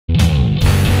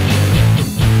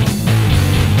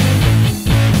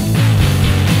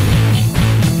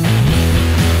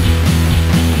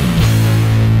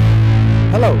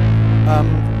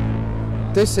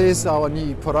this is our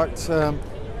new product,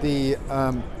 the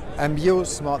AMBEO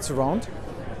Smart Surround.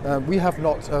 We have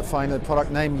not a final product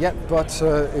name yet, but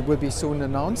it will be soon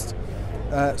announced.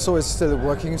 So it's still a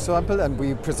working sample, and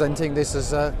we're presenting this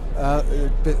as a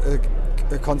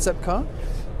concept car.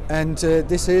 And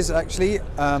this is actually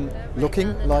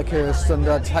looking like a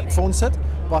standard headphone set,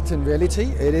 but in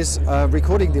reality it is a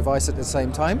recording device at the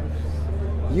same time.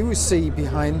 You see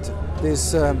behind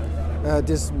this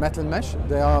this metal mesh,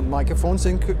 there are microphones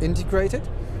integrated,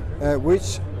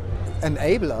 which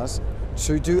enable us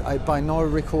to do a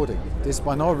binaural recording. This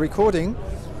binaural recording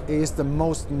is the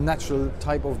most natural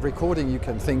type of recording you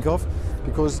can think of,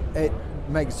 because it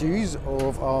makes use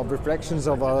of our reflections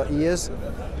of our ears,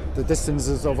 the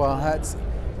distances of our heads,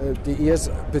 the ears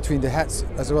between the heads,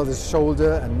 as well as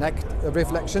shoulder and neck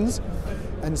reflections.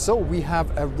 And so we have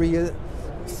a real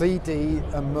 3D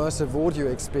immersive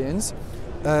audio experience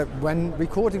when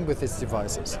recording with these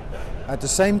devices. At the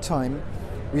same time,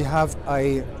 we have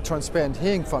a transparent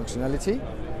hearing functionality,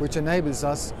 which enables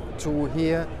us to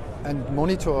hear and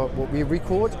monitor what we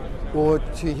record, or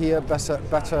to hear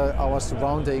better our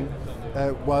surrounding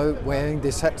while wearing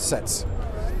these headsets.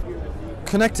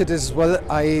 Connected as well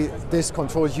this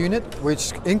control unit,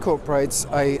 which incorporates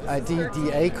a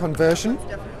DDA conversion,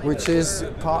 which is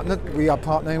we are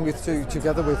partnering with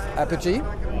together with Apogee,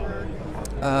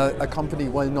 a company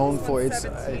well known for its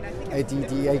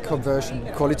DDA conversion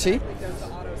quality.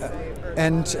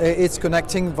 And it's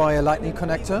connecting via Lightning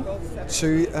connector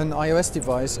to an iOS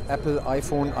device, Apple,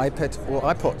 iPhone, iPad or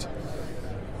iPod.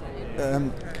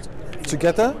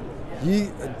 Together,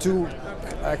 you do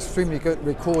extremely good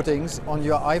recordings on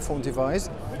your iPhone device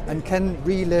and can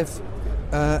relive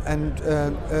and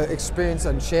experience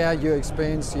and share your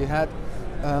experience you had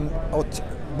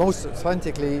most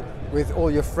authentically with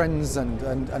all your friends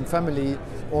and family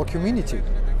or community.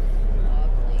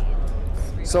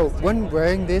 So when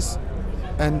wearing this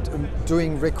and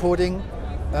doing recording,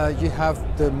 you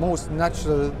have the most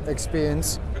natural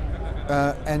experience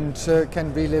and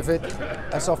can relive it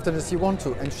as often as you want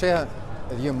to and share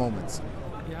your moments.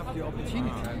 You have the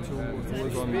opportunity to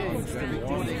experience the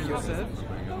recording yourself.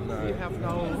 We have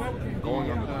now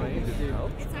going on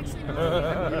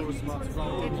the smart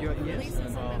surround in your ears.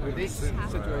 With this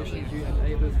situation, you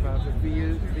enable to have a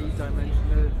real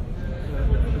three-dimensional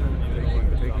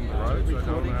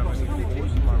recording possibility.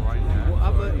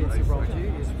 Whatever is around you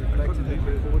is reflected and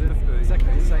recorded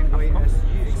exactly the same way as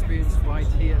you experience right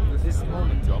here at this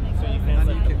moment. And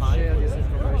you can share this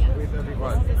information with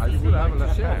everyone you would like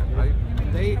to share.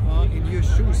 They are in your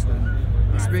shoes then,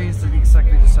 experiencing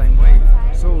exactly the same way.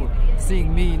 So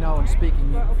seeing me now and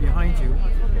speaking behind you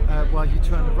while you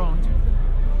turn around,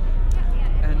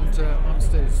 and I'm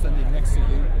still standing next to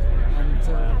you, and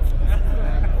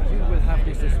you will have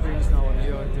this experience now on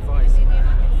your device.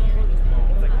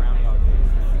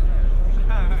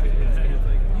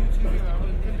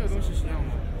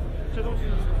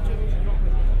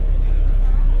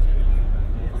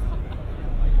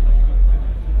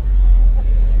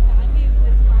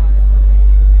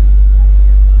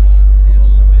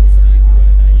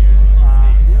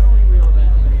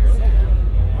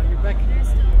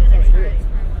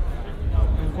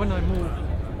 When I move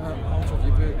out of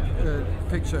your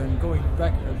picture and going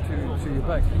back to your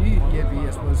back, you hear me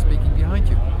as well speaking behind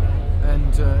you.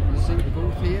 And you see the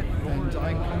booth here, and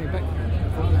I'm coming back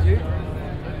in front of you.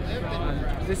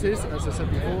 And this is, as I said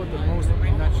before, the most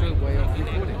natural way of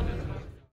recording.